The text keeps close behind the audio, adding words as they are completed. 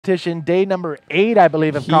competition, day number 8, I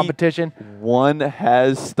believe, of Heat competition. 1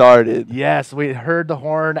 has started. Yes, we heard the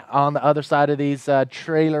horn on the other side of these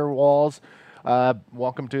trailer walls.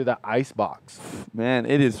 Welcome to the ice box. Man,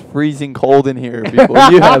 it is freezing cold in here, people.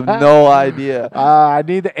 You have no idea. I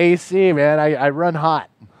need the AC, man. I run hot.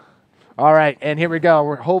 All right, and here we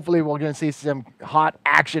go. Hopefully we're going to see some hot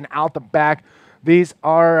action out the back. These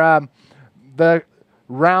are the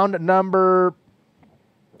round number.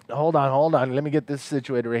 Hold on. Let me get this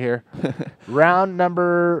situated right here. round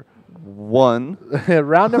number 1.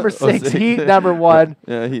 round number 6, 6. heat number 1.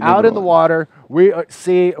 Yeah, heat out number in the 1. water, we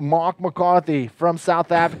see Mark McCarthy from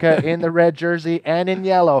South Africa in the red jersey and in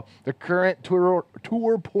yellow. The current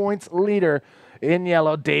tour points leader in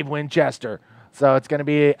yellow, Dave Winchester. So it's going to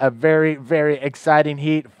be a very, very exciting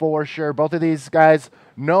heat for sure. Both of these guys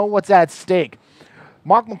know what's at stake.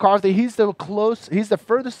 Mark McCarthy, he's the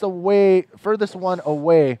furthest one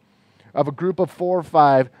away of a group of 4 or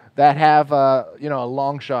 5 that have a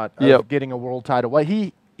long shot of getting a world title. What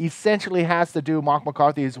he essentially has to do, Mark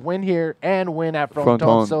McCarthy, is win here and win at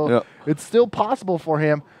Fronton. So it's still possible for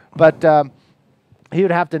him, but he would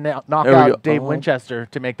have to knock out Dave Winchester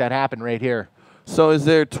to make that happen right here. So is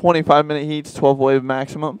there 25-minute heats, 12-wave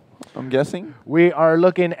maximum, I'm guessing? We are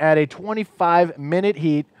looking at a 25-minute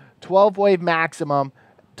heat, 12-wave maximum.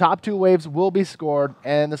 Top 2 waves will be scored,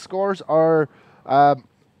 and the scores are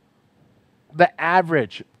the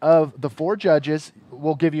average of the 4 judges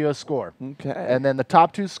will give you a score. Okay. And then the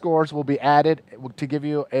top 2 scores will be added to give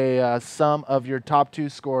you a sum of your top 2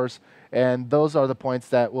 scores, and those are the points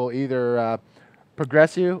that will either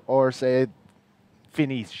progress you or say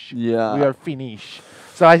finish. Yeah. We are finish.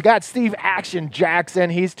 So I got Steve Action Jackson.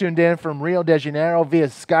 He's tuned in from Rio de Janeiro via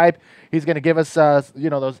Skype. He's going to give us,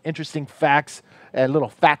 those interesting facts and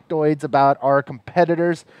little factoids about our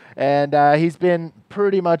competitors. And he's been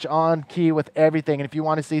pretty much on key with everything. And if you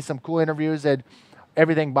want to see some cool interviews and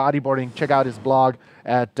everything bodyboarding, check out his blog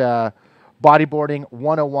at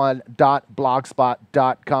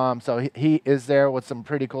bodyboarding101.blogspot.com. So he is there with some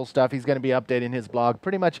pretty cool stuff. He's going to be updating his blog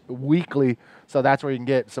pretty much weekly. So that's where you can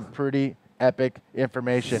get some pretty epic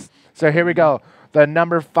information. So here we go. The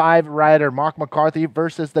number 5 rider, Mark McCarthy,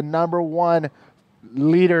 versus the number 1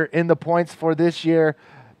 leader in the points for this year,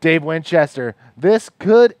 Dave Winchester. This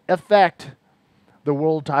could affect the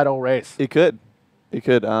world title race. It could.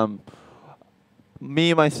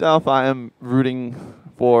 Me, myself, I am rooting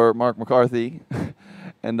for Mark McCarthy.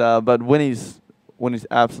 and but Winnie's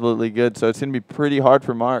absolutely good, so it's going to be pretty hard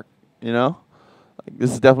for Mark,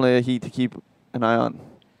 This is definitely a heat to keep an eye on.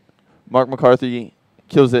 Mark McCarthy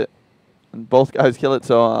kills it, and both guys kill it,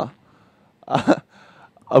 so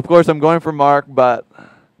of course I'm going for Mark, but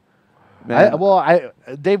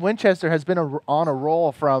Dave Winchester has been on a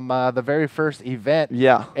roll from the very first event.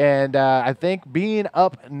 Yeah. And I think being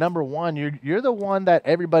up number 1, you're the one that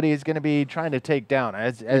everybody is going to be trying to take down.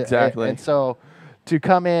 Exactly. And so to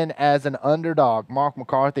come in as an underdog, Mark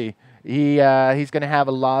McCarthy, he's going to have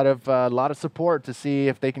a lot of support to see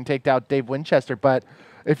if they can take out Dave Winchester. But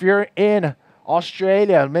if you're in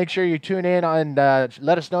Australia, make sure you tune in and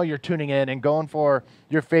let us know you're tuning in and going for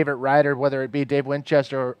your favorite rider, whether it be Dave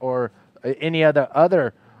Winchester or any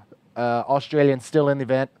other Australian still in the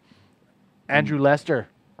event. Andrew Lester.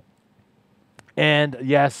 And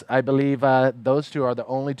yes, I believe those 2 are the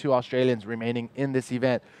only 2 Australians remaining in this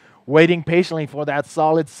event. Waiting patiently for that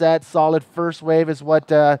solid first wave is what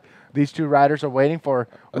these 2 riders are waiting for.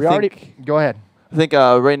 Go ahead. I think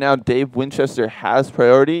right now Dave Winchester has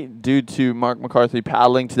priority due to Mark McCarthy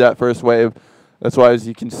paddling to that first wave. That's why, as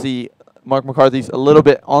you can see, Mark McCarthy's a little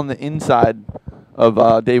bit on the inside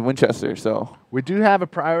of Dave Winchester. So we do have a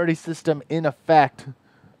priority system in effect.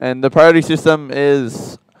 And the priority system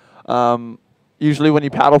is usually when you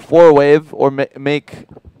paddle for a wave or make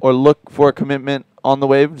or look for a commitment on the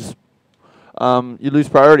waves, you lose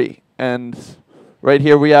priority. And right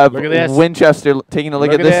here we have Winchester taking a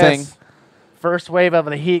look at this thing. First wave of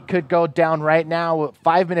the heat could go down right now.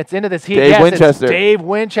 5 minutes into this heat. It's Dave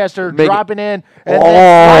Winchester dropping in. And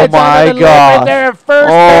oh my God! Right there. First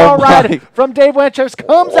barrel ride from Dave Winchester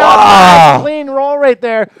comes out. Nice clean roll right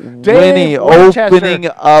there. Winnie opening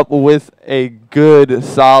up with a good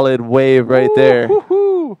solid wave right there.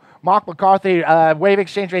 Mark McCarthy, wave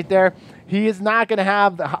exchange right there. He is not going to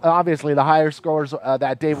have, obviously, the higher scores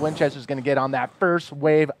that Dave Winchester is going to get on that first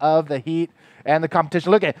wave of the heat and the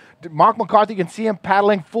competition. Look at Mark McCarthy. You can see him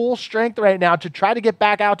paddling full strength right now to try to get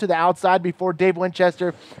back out to the outside before Dave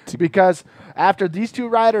Winchester, because after these 2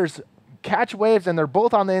 riders catch waves and they're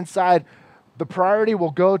both on the inside, the priority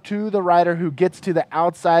will go to the rider who gets to the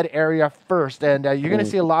outside area first. And you're going to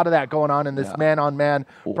see a lot of that going on in this man-on-man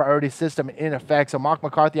priority system in effect. So Mark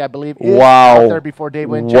McCarthy, I believe, is out there before Dave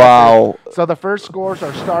Winchester. Wow. So the first scores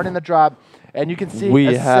are starting to drop. And you can see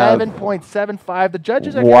We a have 7.75. The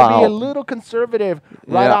judges are going to be a little conservative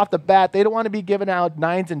right off the bat. They don't want to be giving out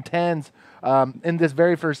 9s and 10s in this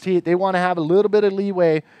very first heat. They want to have a little bit of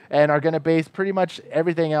leeway and are going to base pretty much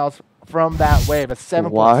everything else from that wave. A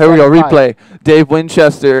 7.75. Wow, here we go, replay. Dave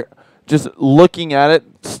Winchester just looking at it,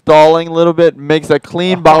 stalling a little bit, makes a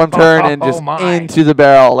clean bottom turn and just into the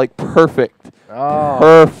barrel. Like perfect.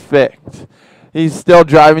 Perfect. He's still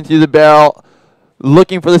driving through the barrel.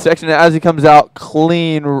 Looking for the section as he comes out,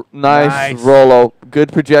 clean, nice Rolo,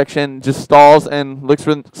 good projection, just stalls and looks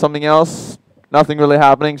for something else. Nothing really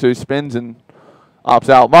happening, so he spins and opts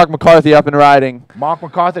out. Mark McCarthy up and riding. Mark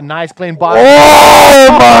McCarthy, nice clean bottom. Oh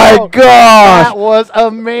my gosh! That was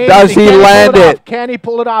amazing. Does he land it? Can he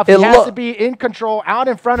pull it off? He has to be in control, out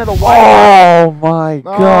in front of the white. Oh my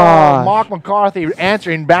gosh! Mark McCarthy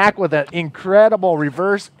answering back with an incredible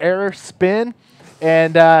reverse air spin.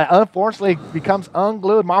 And unfortunately becomes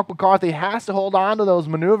unglued. Mark McCarthy has to hold on to those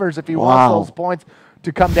maneuvers if he wants those points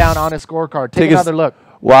to come down on his scorecard. Take another look.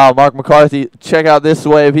 Wow, Mark McCarthy, check out this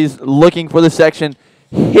wave. He's looking for the section,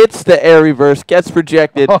 hits the air reverse, gets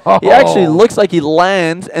projected. He actually looks like he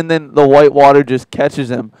lands, and then the white water just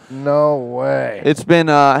catches him. No way. It's been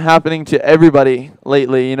happening to everybody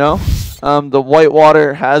lately, you know? The white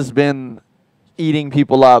water has been eating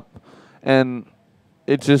people up, and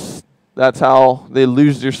it just... That's how they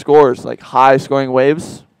lose their scores, like high-scoring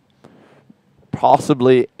waves,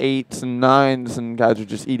 possibly 8s and 9s, and guys are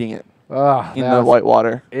just eating it in the white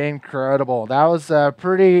water. Incredible. That was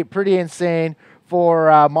pretty insane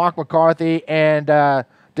for Mark McCarthy and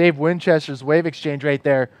Dave Winchester's wave exchange right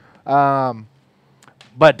there.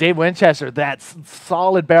 But Dave Winchester, that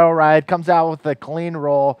solid barrel ride, comes out with a clean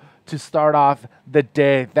roll to start off the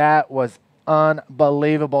day. That was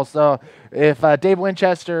unbelievable. So if Dave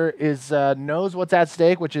Winchester knows what's at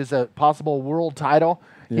stake, which is a possible world title,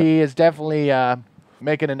 he is definitely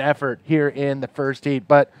making an effort here in the first heat.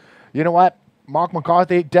 But you know what? Mark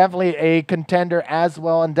McCarthy, definitely a contender as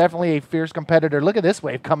well, and definitely a fierce competitor. Look at this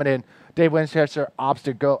wave coming in. Dave Winchester opts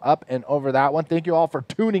to go up and over that one. Thank you all for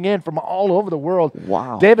tuning in from all over the world.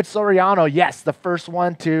 Wow. David Soriano, yes, the first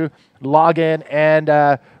one to log in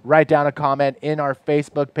and write down a comment in our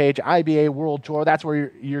Facebook page, IBA World Tour. That's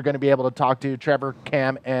where you're going to be able to talk to Trevor,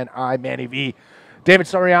 Cam, and I, Manny V. David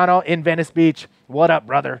Soriano in Venice Beach. What up,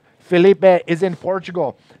 brother? Felipe is in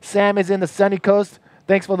Portugal. Sam is in the sunny coast.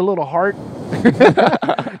 Thanks for the little heart.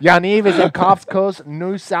 Yaniv is in Coffs Coast,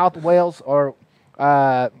 New South Wales, or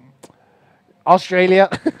Australia.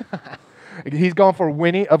 He's going for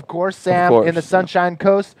Winnie, of course. Sam in the Sunshine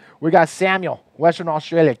Coast. We got Samuel, Western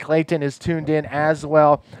Australia. Clayton is tuned in as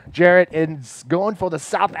well. Jarrett is going for the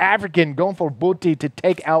South African, going for Buti to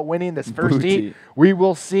take out Winnie in this first heat. We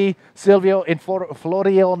will see Silvio in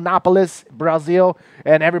Florianopolis, Brazil,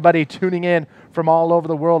 and everybody tuning in from all over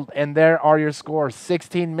the world. And there are your scores.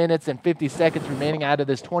 16 minutes and 50 seconds remaining out of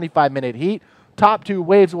this 25-minute heat. Top two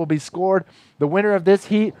waves will be scored. The winner of this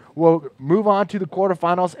heat will move on to the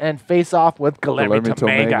quarterfinals and face off with Guilherme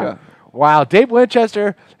Tomega. Wow, Dave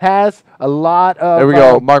Winchester has a lot of... There we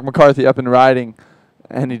go, Mark McCarthy up and riding,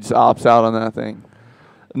 and he just opts out on that thing.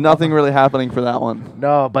 Nothing really happening for that one.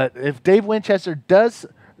 No, but if Dave Winchester does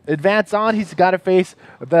advance on, he's got to face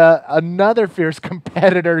another fierce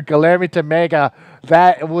competitor, Guilherme Tomega.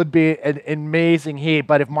 That would be an amazing heat.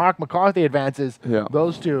 But if Mark McCarthy advances,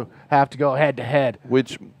 those two have to go head-to-head.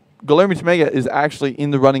 Which Guilherme Tomega is actually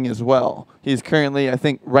in the running as well. He's currently, I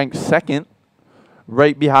think, ranked second,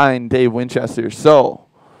 right behind Dave Winchester. So,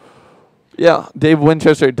 yeah, Dave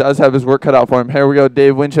Winchester does have his work cut out for him. Here we go,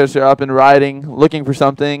 Dave Winchester up and riding, looking for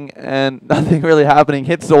something, and nothing really happening.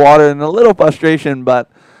 Hits the water in a little frustration, but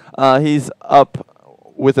he's up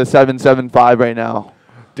with a 7.75 right now.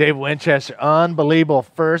 Dave Winchester, unbelievable.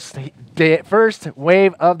 First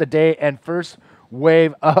wave of the day and first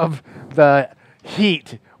wave of the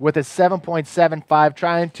heat with a 7.75,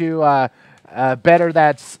 trying to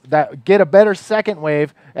get a better second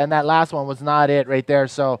wave, and that last one was not it right there.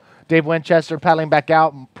 So Dave Winchester paddling back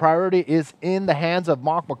out. Priority is in the hands of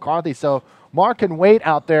Mark McCarthy. So Mark can wait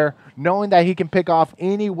out there knowing that he can pick off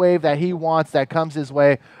any wave that he wants that comes his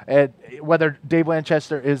way, whether Dave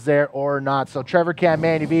Winchester is there or not. So Trevor, Cam,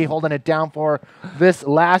 Manny V holding it down for this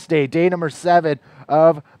last day, day number 7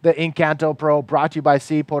 of the Encanto Pro, brought to you by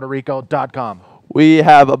cpuertorico.com. We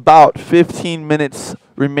have about 15 minutes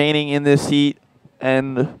remaining in this heat,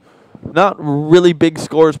 and not really big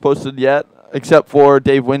scores posted yet. except for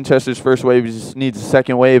Dave Winchester's first wave. He just needs a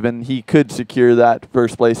second wave, and he could secure that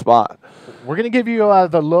first place spot. We're going to give you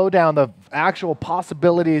the lowdown, the actual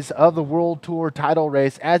possibilities of the World Tour title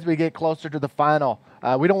race as we get closer to the final.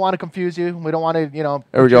 We don't want to confuse you. We don't want to,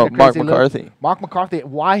 There we go, Mark McCarthy. Mark McCarthy.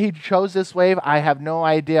 Why he chose this wave, I have no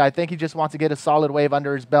idea. I think he just wants to get a solid wave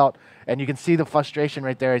under his belt, and you can see the frustration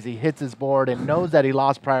right there as he hits his board and knows that he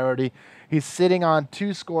lost priority. He's sitting on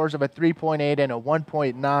 2 scores of a 3.8 and a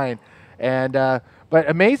 1.9, and but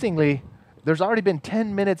amazingly, there's already been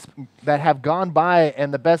 10 minutes that have gone by,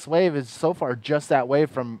 and the best wave is so far just that wave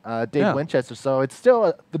from Dave Winchester. So it's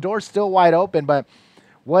still the door's still wide open, but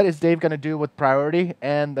what is Dave going to do with priority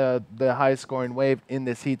and the highest scoring wave in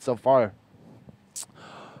this heat so far?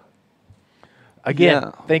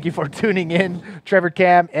 Again, thank you for tuning in. Trevor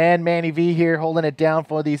Cam and Manny V here holding it down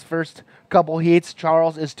for these first couple heats.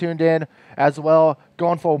 Charles is tuned in as well,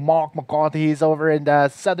 going for Mark McCarthy. He's over in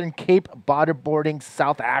Southern Cape bodyboarding,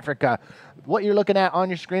 South Africa. What you're looking at on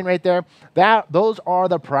your screen right there, those are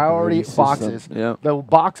the priority boxes. Yep. The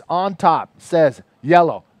box on top says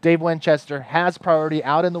yellow. Dave Winchester has priority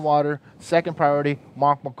out in the water. Second priority,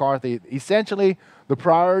 Mark McCarthy. Essentially, the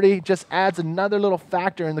priority just adds another little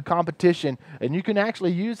factor in the competition, and you can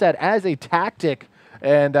actually use that as a tactic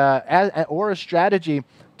and or a strategy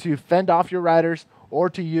to fend off your riders or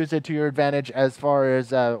to use it to your advantage as far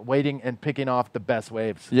as waiting and picking off the best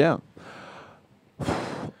waves. Yeah.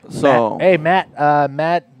 So Matt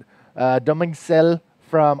Domingsel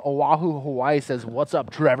from Oahu, Hawaii says, "What's up,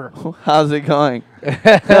 Trevor?" How's it going?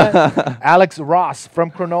 Alex Ross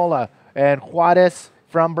from Cronulla and Juarez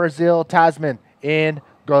from Brazil, Tasman in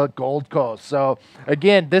the Gold Coast. So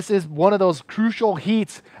again, this is one of those crucial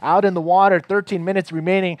heats out in the water. 13 minutes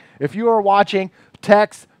remaining. If you are watching,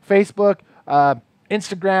 text, Facebook,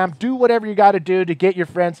 Instagram, do whatever you got to do to get your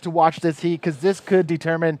friends to watch this heat, because this could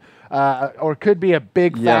determine or could be a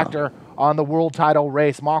big factor on the world title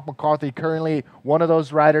race. Mark McCarthy currently one of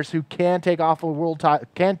those riders who can take off a world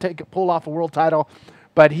pull off a world title,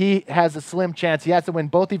 but he has a slim chance. He has to win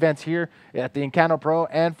both events here at the Encanto Pro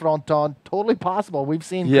and Fronton. Totally possible. We've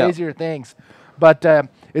seen crazier things, but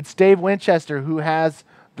it's Dave Winchester who has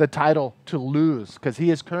the title to lose, because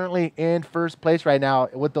he is currently in first place right now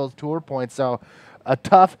with those tour points. So a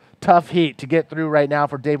tough heat to get through right now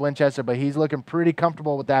for Dave Winchester, but he's looking pretty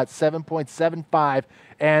comfortable with that 7.75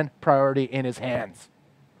 and priority in his hands.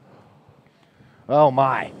 Oh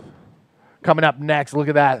my. Coming up next, look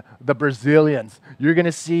at that, the Brazilians. You're going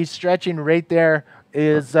to see stretching right there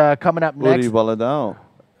is coming up next. Uri Valadão.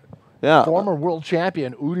 Yeah. Former world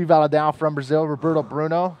champion Uri Valadão from Brazil, Roberto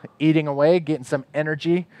Bruno, eating away, getting some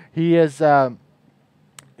energy. He is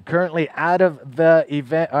currently out of the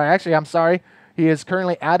event. Or actually, I'm sorry. He is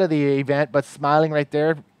currently out of the event, but smiling right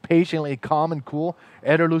there, patiently calm and cool.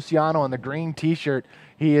 Eder Luciano in the green T-shirt.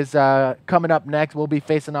 He is coming up next. We'll be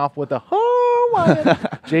facing off with a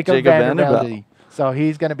Jacob van der Velde. So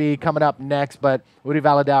he's going to be coming up next, but Uri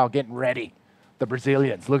Valadão getting ready. The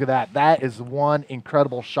Brazilians, look at that. That is one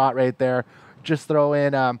incredible shot right there. Just throw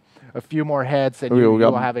in a few more heads, and you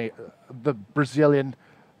will have the Brazilian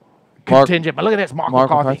contingent. But look at this, Mark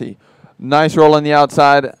McCarthy. Nice roll on the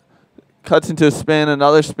outside. Cuts into a spin,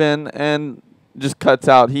 another spin, and just cuts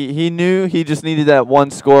out. He knew he just needed that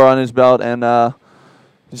one score on his belt, and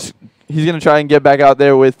he's going to try and get back out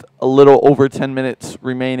there with a little over 10 minutes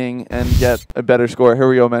remaining and get a better score. Here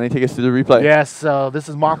we go, Manny. Take us to the replay. Yes, so this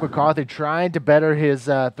is Mark McCarthy trying to better his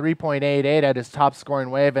 3.88 at his top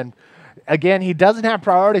scoring wave. And again, he doesn't have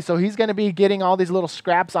priority, so he's going to be getting all these little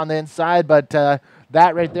scraps on the inside. But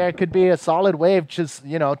that right there could be a solid wave just,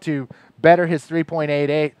 to better his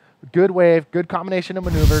 3.88. Good wave, good combination of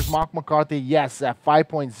maneuvers. Mark McCarthy, yes, at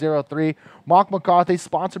 5.03. Mark McCarthy,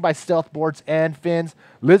 sponsored by Stealth Boards and Fins,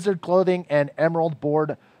 Lizard Clothing, and Emerald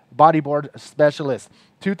Bodyboard Specialist.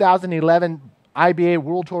 2011 IBA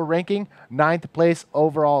World Tour ranking, 9th place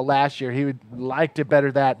overall last year. He would like to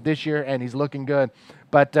better that this year, and he's looking good.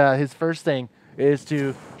 But his first thing is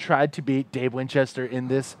to try to beat Dave Winchester in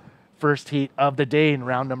this first heat of the day in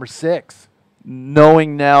round number 6.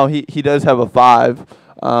 Knowing now he does have a 5,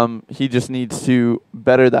 he just needs to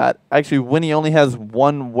better that. Actually, Winnie only has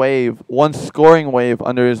one scoring wave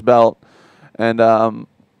under his belt, and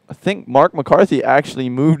I think Mark McCarthy actually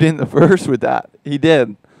moved in the first with that. He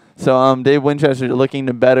did. So Dave Winchester looking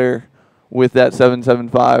to better with that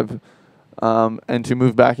 7.75 and to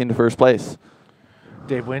move back into first place.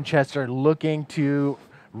 Dave Winchester looking to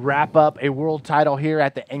wrap up a world title here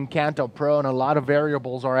at the Encanto Pro, and a lot of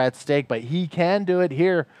variables are at stake, but he can do it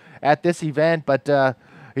here at this event. But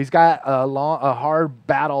he's got a hard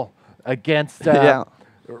battle against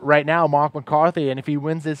right now, Mark McCarthy, and if he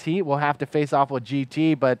wins this heat, we'll have to face off with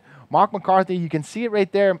GT. But Mark McCarthy, you can see it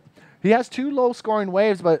right there. He has 2 low-scoring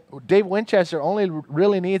waves, but Dave Winchester only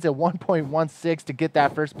really needs a 1.16 to get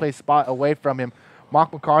that first-place spot away from him.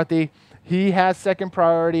 Mark McCarthy, he has second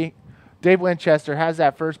priority. Dave Winchester has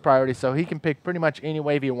that first priority, so he can pick pretty much any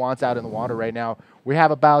wave he wants out in the water right now. We have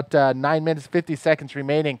about 9 minutes, 50 seconds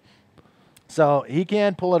remaining, so he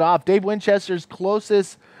can pull it off. Dave Winchester's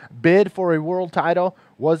closest bid for a world title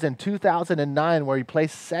was in 2009, where he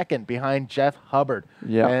placed second behind Jeff Hubbard.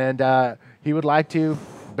 Yeah. And he would like to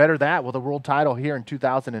better that with a world title here in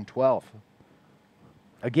 2012.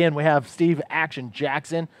 Again, we have Steve Action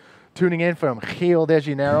Jackson tuning in from Rio de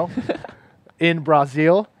Janeiro in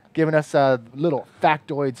Brazil, giving us little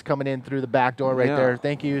factoids coming in through the back door right there.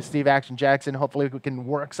 Thank you, Steve Action Jackson. Hopefully we can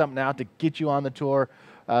work something out to get you on the tour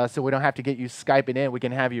so we don't have to get you Skyping in. We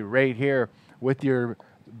can have you right here with your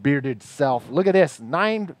bearded self. Look at this,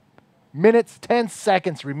 9 minutes, 10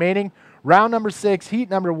 seconds remaining. Round number 6, heat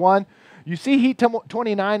number 1. You see heat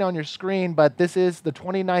 29 on your screen, but this is the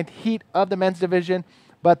 29th heat of the men's division,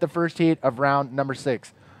 but the first heat of round number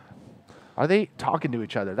 6. Are they talking to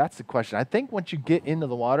each other? That's the question. I think once you get into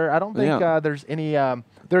the water, I don't think there's any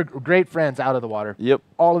they're great friends out of the water. Yep.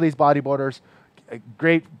 All of these bodyboarders,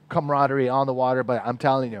 great camaraderie on the water, but I'm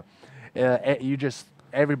telling you,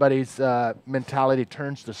 everybody's mentality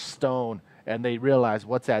turns to stone, and they realize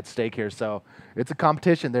what's at stake here. So it's a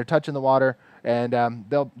competition. They're touching the water. And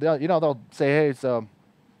they'll say, hey, so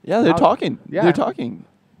yeah, they're talking. Yeah. They're talking.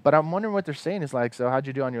 But I'm wondering what they're saying is like, so how'd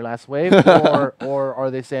you do on your last wave? or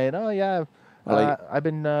are they saying, oh, yeah, I've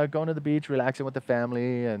been going to the beach, relaxing with the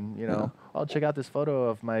family, and, I'll check out this photo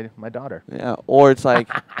of my daughter. Yeah, or it's like,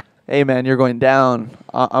 hey, man, you're going down.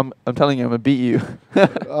 I'm telling you, I'm going to beat you.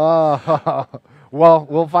 Well,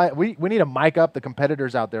 we'll find. We need to mic up the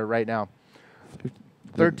competitors out there right now.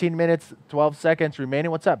 13 minutes, 12 seconds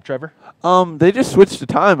remaining. What's up, Trevor? They just switched the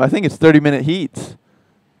time. I think it's 30-minute heats.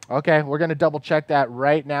 Okay, we're going to double-check that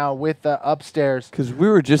right now with the upstairs. Because we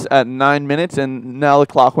were just at 9 minutes, and now the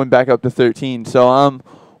clock went back up to 13. So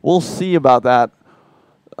we'll see about that.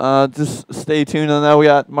 Just stay tuned on that. We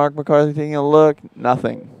got Mark McCarthy taking a look.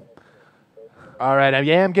 Nothing. All right, I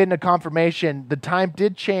am getting a confirmation. The time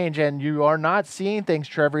did change, and you are not seeing things,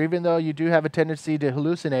 Trevor, even though you do have a tendency to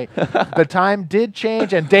hallucinate. The time did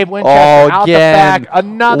change, and Dave Winchester out the back.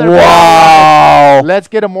 Another wow. Let's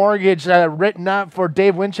get a mortgage written up for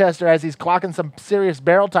Dave Winchester as he's clocking some serious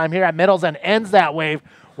barrel time here at middles and ends that wave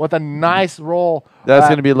with a nice roll. That's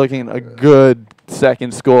going to be looking a good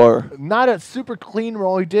second score. Not a super clean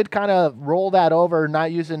roll. He did kind of roll that over,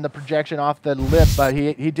 not using the projection off the lip, but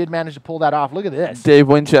he did manage to pull that off. Look at this. Dave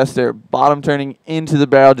Winchester, bottom turning into the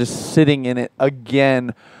barrel, just sitting in it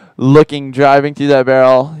again, driving through that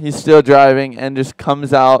barrel. He's still driving and just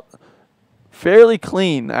comes out fairly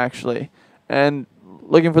clean, actually. And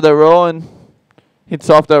looking for that roll, and hits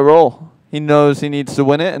off that roll. He knows he needs to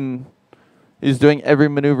win it, and he's doing every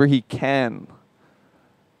maneuver he can.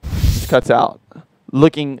 Just cuts out.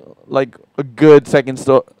 Looking like a good second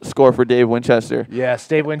score for Dave Winchester. Yes,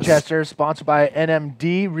 Dave Winchester, sponsored by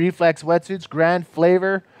NMD, Reflex Wetsuits, Grand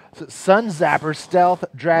Flavor, Sun Zapper, Stealth,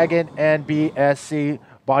 Dragon, and BSC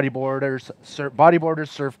Bodyboarders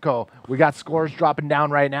Surf Co. We got scores dropping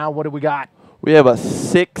down right now. What do we got? We have a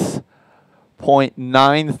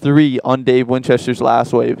 6.93 on Dave Winchester's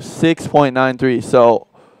last wave. 6.93. So,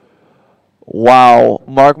 wow.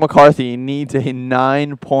 Mark McCarthy needs a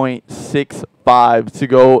 9.65 to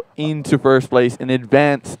go into first place and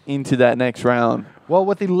advance into that next round. Well,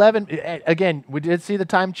 with 11, again, we did see the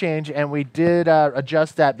time change, and we did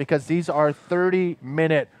adjust that because these are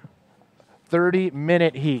 30-minute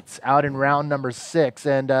heats out in round number 6,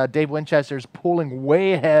 and Dave Winchester's pulling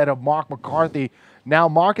way ahead of Mark McCarthy. Now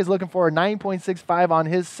Mark is looking for a 9.65 on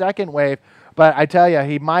his second wave, but I tell you,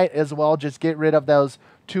 he might as well just get rid of those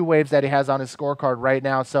 2 waves that he has on his scorecard right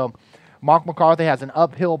now. So Mark McCarthy has an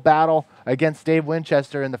uphill battle against Dave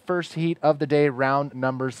Winchester in the first heat of the day, round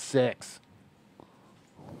number 6.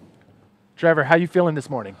 Trevor, how you feeling this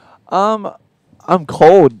morning? I'm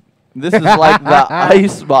cold. This is like the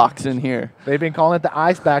ice box in here. They've been calling it the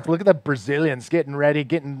ice box. Look at the Brazilians getting ready,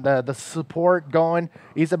 getting the support going.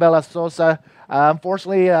 Isabela Sosa,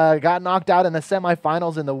 unfortunately, got knocked out in the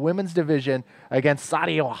semifinals in the women's division against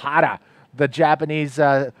Sari Ohara, the Japanese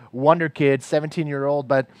wonder kid, 17-year-old.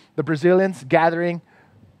 But the Brazilians gathering,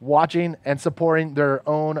 watching, and supporting their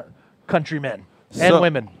own countrymen and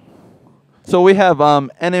women. So we have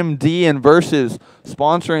NMD and Versus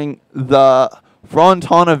sponsoring the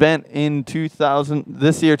Fronton event in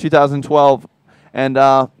this year, 2012, and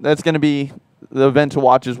that's going to be the event to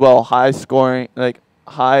watch as well. High scoring, like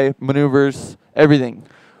high maneuvers, everything.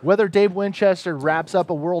 Whether Dave Winchester wraps up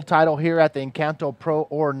a world title here at the Encanto Pro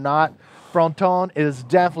or not, Fronton is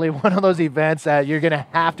definitely one of those events that you're going to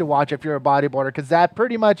have to watch if you're a bodyboarder, because that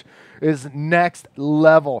pretty much is next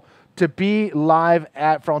level. To be live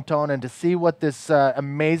at Fronton and to see what this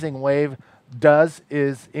amazing wave does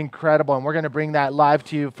is incredible, and we're going to bring that live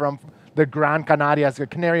to you from the Gran Canarias, the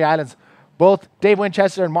Canary Islands. Both Dave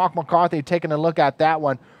Winchester and Mark McCarthy taking a look at that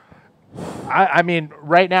one. I mean,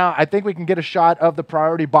 right now, I think we can get a shot of the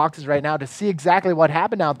priority boxes right now to see exactly what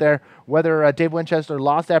happened out there, whether Dave Winchester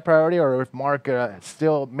lost that priority or if Mark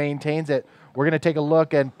still maintains it. We're going to take a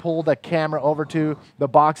look and pull the camera over to the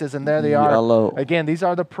boxes, and there they are. Yellow. Again, these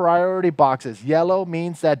are the priority boxes. Yellow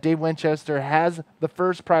means that Dave Winchester has the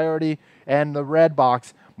first priority, and the red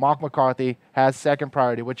box, Mark McCarthy, has second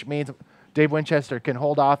priority, which means Dave Winchester can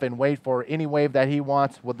hold off and wait for any wave that he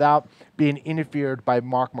wants without being interfered by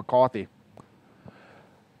Mark McCarthy.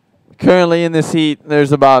 Currently in this heat,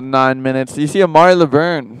 there's about 9 minutes. You see Amari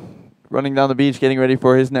Laverne running down the beach, getting ready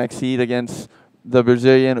for his next heat against the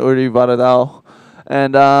Brazilian Uri Varadão.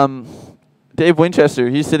 And Dave Winchester,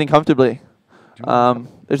 he's sitting comfortably.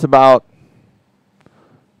 There's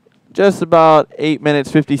just about 8 minutes,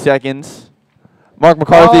 50 seconds. Mark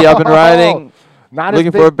McCarthy up and riding.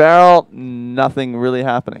 Looking for a barrel, nothing really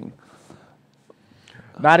happening.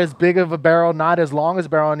 Not as big of a barrel, not as long as a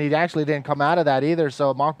barrel, and he actually didn't come out of that either.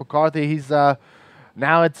 So Mark McCarthy, he's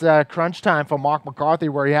now it's crunch time for Mark McCarthy,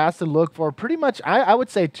 where he has to look for pretty much, I would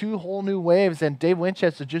say, 2 whole new waves, and Dave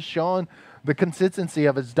Winchester just showing the consistency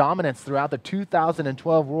of his dominance throughout the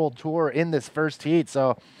 2012 World Tour in this first heat.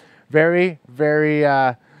 So very,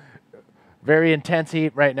 very intense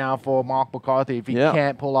heat right now for Mark McCarthy if he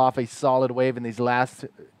can't pull off a solid wave in these last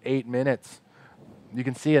 8 minutes. You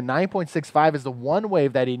can see a 9.65 is the one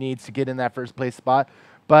wave that he needs to get in that first place spot.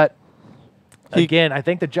 But again, I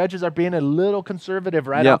think the judges are being a little conservative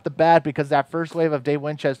right off the bat, because that first wave of Dave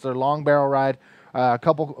Winchester, long barrel ride, a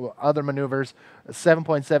couple other maneuvers,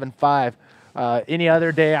 7.75. Any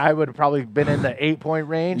other day, I would have probably been in the 8-point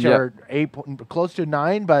range or close to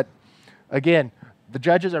 9. But again, the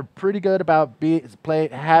judges are pretty good about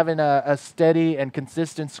having a steady and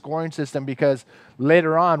consistent scoring system, because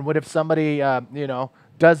later on, what if somebody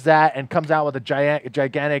does that and comes out with a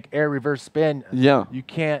gigantic air reverse spin? Yeah, you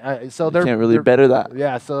can't. You can't really better that.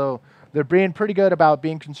 Yeah, so they're being pretty good about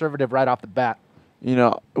being conservative right off the bat. You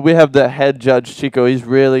know, we have the head judge Chico. He's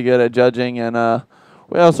really good at judging, and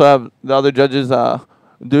we also have the other judges,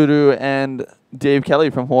 Duru and Dave Kelly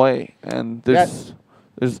from Hawaii, and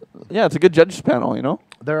it's a good judges panel, you know.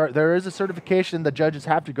 There is a certification the judges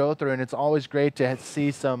have to go through, and it's always great to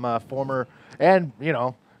see some former and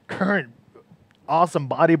current awesome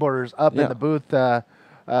bodyboarders up in the booth.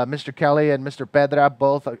 Mr. Kelly and Mr. Pedra,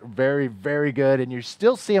 both are very, very good, and you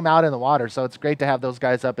still see them out in the water, so it's great to have those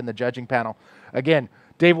guys up in the judging panel. Again,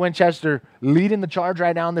 Dave Winchester leading the charge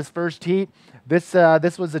right now in this first heat. This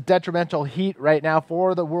was a detrimental heat right now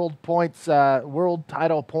for the world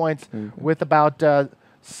title points with about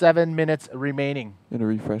 7 minutes remaining. I'm going to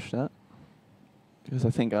refresh that, because I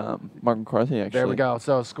think Mark McCarthy actually. There we go.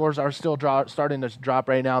 So scores are still starting to drop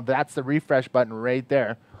right now. That's the refresh button right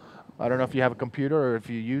there. I don't know if you have a computer or if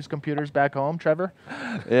you use computers back home, Trevor.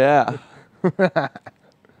 Yeah.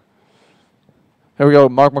 Here we go.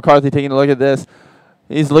 Mark McCarthy taking a look at this.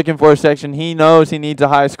 He's looking for a section. He knows he needs a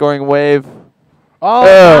high-scoring wave. Oh,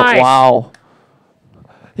 nice. Wow.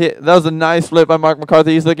 That was a nice flip by Mark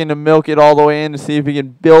McCarthy. He's looking to milk it all the way in to see if he can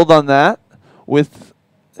build on that,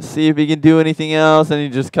 see if he can do anything else, and he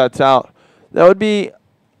just cuts out. That would be,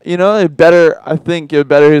 I think it would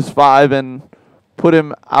better his 5 and put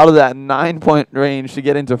him out of that 9-point range to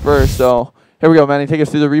get into first. So here we go, Manny. Take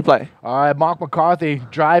us through the replay. All right, Mark McCarthy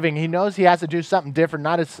driving. He knows he has to do something different,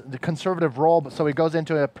 not as the conservative roll, but so he goes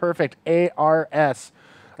into a perfect ARS,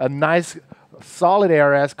 a nice, solid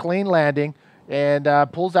ARS, clean landing, and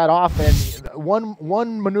pulls that off. And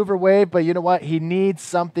one maneuver wave, but you know what? He needs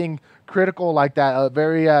something critical like that, a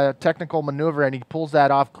very technical maneuver, and he pulls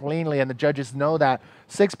that off cleanly, and the judges know that.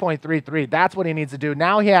 6.33, that's what he needs to do.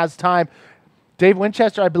 Now he has time. Dave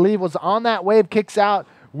Winchester, I believe, was on that wave, kicks out,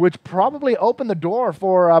 which probably opened the door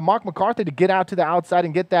for Mark McCarthy to get out to the outside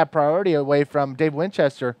and get that priority away from Dave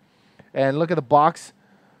Winchester. And look at the box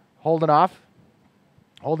holding off,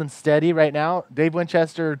 holding steady right now. Dave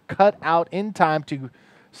Winchester cut out in time to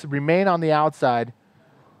remain on the outside.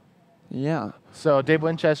 Yeah. So Dave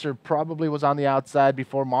Winchester probably was on the outside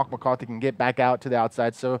before Mark McCarthy can get back out to the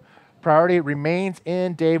outside. So priority remains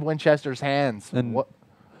in Dave Winchester's hands. And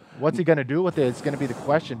what's he going to do with it is going to be the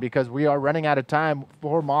question, because we are running out of time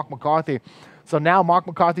for Mark McCarthy. So now Mark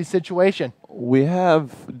McCarthy's situation. we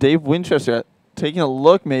have Dave Winchester taking a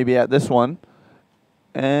look maybe at this one.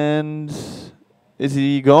 And is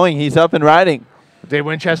he going? He's up and riding. Dave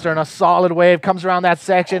Winchester in a solid wave comes around that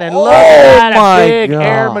section, and look Oh at my that, a big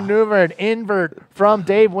air God. maneuver, an invert from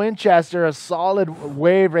Dave Winchester, a solid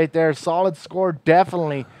wave right there, solid score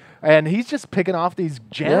definitely. And he's just picking off these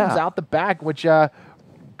gems Yeah. out the back, which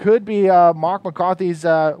could be Mark McCarthy's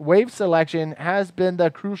wave selection has been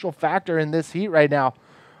the crucial factor in this heat right now.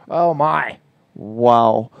 Oh my.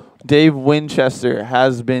 Wow. Dave Winchester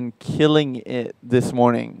has been killing it this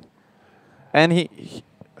morning. And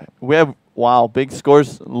we have, wow, big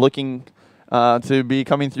scores looking to be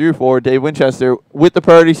coming through for Dave Winchester. With the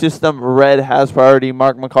priority system, red has priority,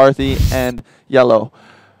 Mark McCarthy, and yellow.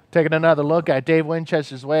 Taking another look at Dave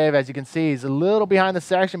Winchester's wave. As you can see, he's a little behind the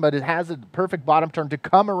section, but it has a perfect bottom turn to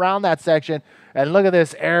come around that section. And look at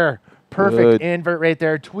this air. Perfect Good. invert right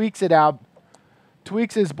there. Tweaks it out.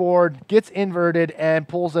 Tweaks his board, gets inverted, and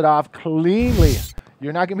pulls it off cleanly.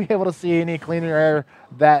 You're not going to be able to see any cleaner air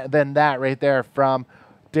than that right there from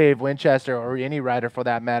Dave Winchester, or any rider for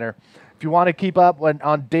that matter. If you want to keep up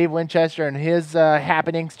on Dave Winchester and his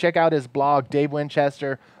happenings, check out his blog,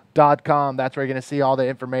 davewinchester.com. That's where you're going to see all the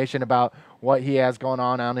information about what he has going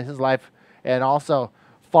on in his life. And also,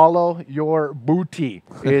 Follow Your Booty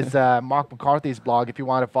is Mark McCarthy's blog if you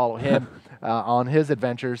want to follow him on his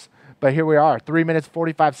adventures. But here we are, 3 minutes,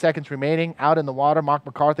 45 seconds remaining out in the water. Mark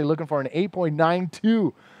McCarthy looking for an 8.92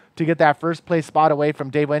 to get that first place spot away from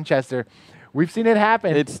Dave Winchester. We've seen it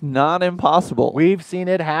happen. It's not impossible. We've seen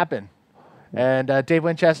it happen. And Dave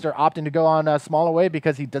Winchester opting to go on a smaller wave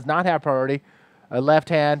because he does not have priority. Left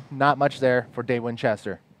hand, not much there for Dave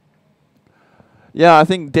Winchester. Yeah, I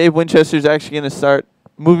think Dave Winchester's actually going to start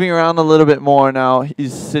moving around a little bit more now.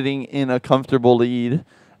 He's sitting in a comfortable lead.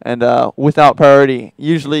 And without priority,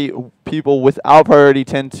 usually people without priority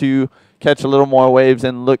tend to catch a little more waves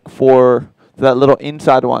and look for that little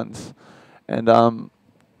inside ones. And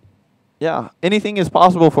yeah, anything is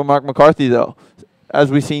possible for Mark McCarthy, though. As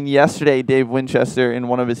we seen yesterday, Dave Winchester in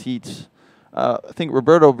one of his heats, I think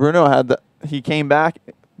Roberto Bruno he came back.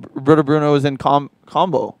 Roberto Bruno was in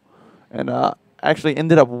combo, and actually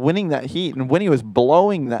ended up winning that heat. And when he was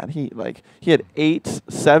blowing that heat, like he had 8s,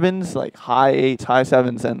 7s, like high 8s, high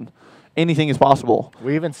 7s, and anything is possible.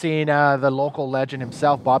 We even seen the local legend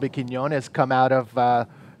himself, Bobby Quinones, come out of the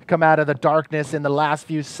darkness in the last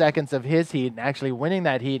few seconds of his heat and actually winning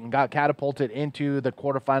that heat and got catapulted into the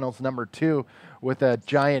quarterfinals #2 with a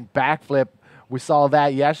giant backflip. We saw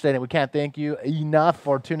that yesterday, and we can't thank you enough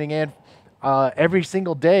for tuning in every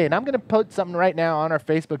single day. And I'm going to put something right now on our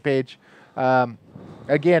Facebook page.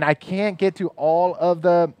 Again, I can't get to all of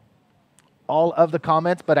the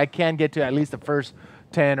comments, but I can get to at least the first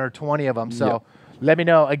 10 or 20 of them. So let me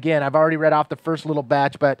know. Again, I've already read off the first little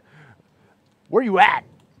batch, but where are you at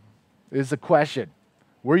is the question.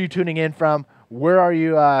 Where are you tuning in from? Where are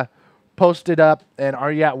you posted up? And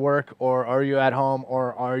are you at work, or are you at home,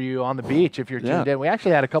 or are you on the beach if you're tuned in? We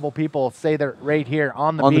actually had a couple people say they're right here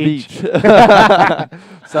on the beach.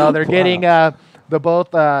 So they're getting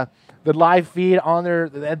the live feed on there,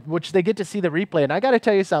 which they get to see the replay. And I got to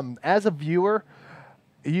tell you something. As a viewer,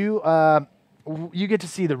 you get to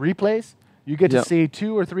see the replays. You get to see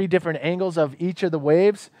 2 or 3 different angles of each of the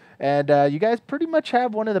waves. And you guys pretty much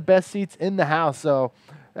have one of the best seats in the house. So,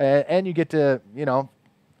 and you get to,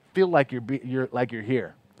 feel like you're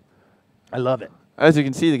here. I love it. As you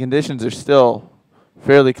can see, the conditions are still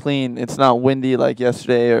fairly clean. It's not windy like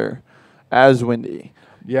yesterday or as windy.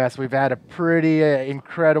 Yes, we've had a pretty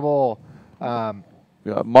incredible.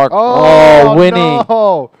 Mark. Winnie.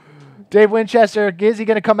 No. Dave Winchester, is he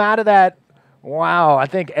going to come out of that? Wow, I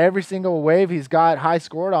think every single wave he's got high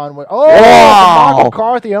scored on. Mark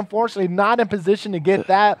McCarthy, unfortunately, not in position to get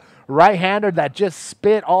that right-hander that just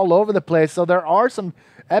spit all over the place. So there are some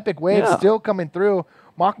epic waves still coming through.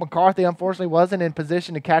 Mark McCarthy, unfortunately, wasn't in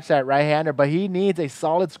position to catch that right-hander, but he needs a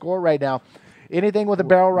solid score right now. Anything with a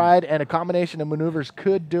barrel ride and a combination of maneuvers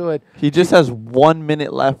could do it. He just has 1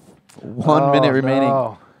 minute left. 1 minute remaining.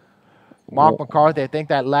 No. Mark McCarthy, I think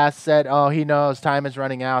that last set, he knows time is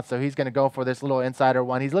running out, so he's going to go for this little insider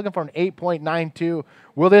one. He's looking for an 8.92.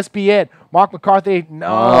 Will this be it? Mark McCarthy,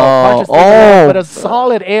 punches but a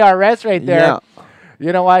solid ARS right there. Yeah.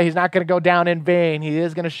 You know why? He's not going to go down in vain. He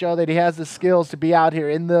is going to show that he has the skills to be out here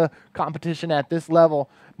in the competition at this level.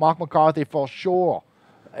 Mark McCarthy, for sure,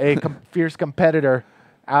 a fierce competitor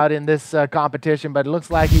out in this competition, but it looks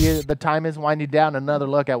like the time is winding down. Another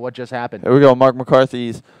look at what just happened. There we go. Mark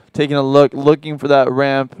McCarthy's taking a look, looking for that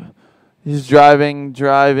ramp. He's driving,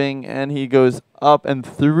 and he goes up and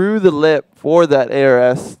through the lip for that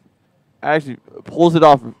ARS. Actually pulls it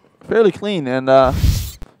off fairly clean, and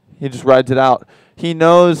he just rides it out. He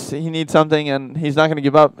knows he needs something, and he's not going to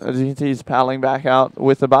give up as he's paddling back out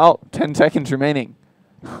with about 10 seconds remaining.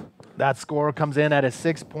 That score comes in at a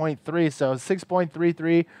 6.3, so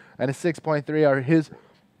 6.33 and a 6.3 are his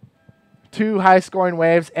two high-scoring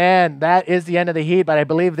waves, and that is the end of the heat, but I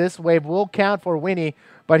believe this wave will count for Winnie,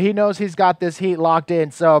 but he knows he's got this heat locked in,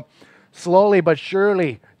 so slowly but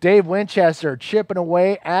surely, Dave Winchester chipping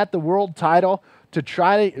away at the world title to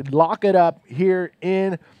try to lock it up here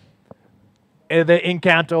in the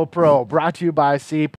Encanto Pro, brought to you by C.